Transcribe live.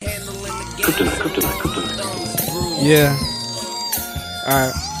Yeah.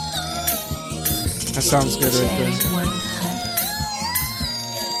 Alright. That sounds good right there.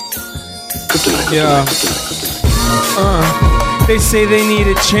 Yeah. They say they need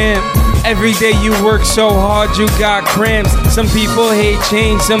a champ. Every day you work so hard, you got cramps. Some people hate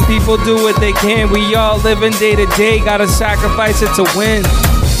change, some people do what they can. We all living day to day, gotta sacrifice it to win.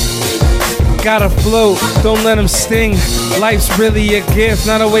 Gotta float, don't let them sting. Life's really a gift,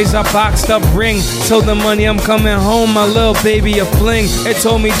 not always a boxed up ring. Told the money I'm coming home, my little baby a fling. It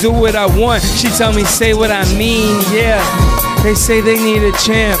told me do what I want, she tell me say what I mean, yeah. They say they need a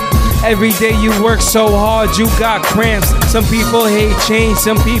champ. Every day you work so hard, you got cramps. Some people hate change,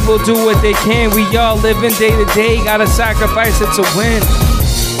 some people do what they can. We all living day to day, gotta sacrifice it to win.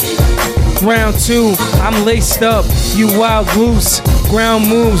 Round 2, I'm laced up, you wild goose. Ground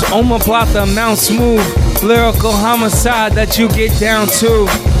moves, omoplata, the amount smooth. Lyrical homicide that you get down to.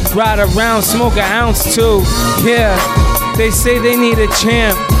 Ride around, smoke an ounce too. Yeah, they say they need a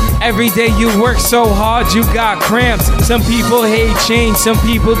champ. Every day you work so hard, you got cramps. Some people hate change, some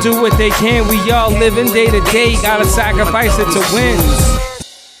people do what they can. We all living day to day, gotta sacrifice it to win.